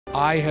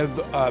I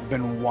have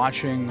been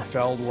watching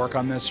Feld work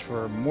on this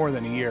for more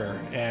than a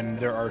year, and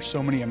there are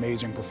so many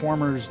amazing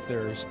performers.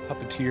 There's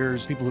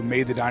puppeteers, people who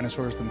made the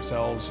dinosaurs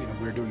themselves.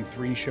 We're doing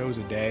 3 shows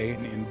a day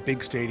in big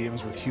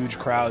stadiums with huge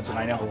crowds, and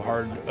I know how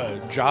hard a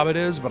job it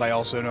is, but I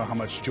also know how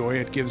much joy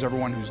it gives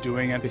everyone who's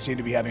doing it. They seem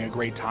to be having a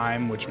great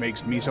time, which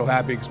makes me so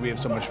happy because we have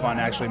so much fun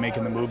actually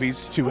making the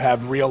movies. To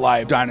have real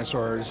live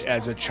dinosaurs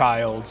as a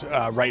child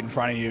right in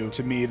front of you,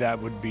 to me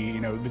that would be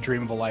the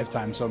dream of a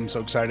lifetime, so I'm so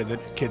excited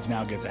that kids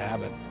now get to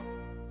have it.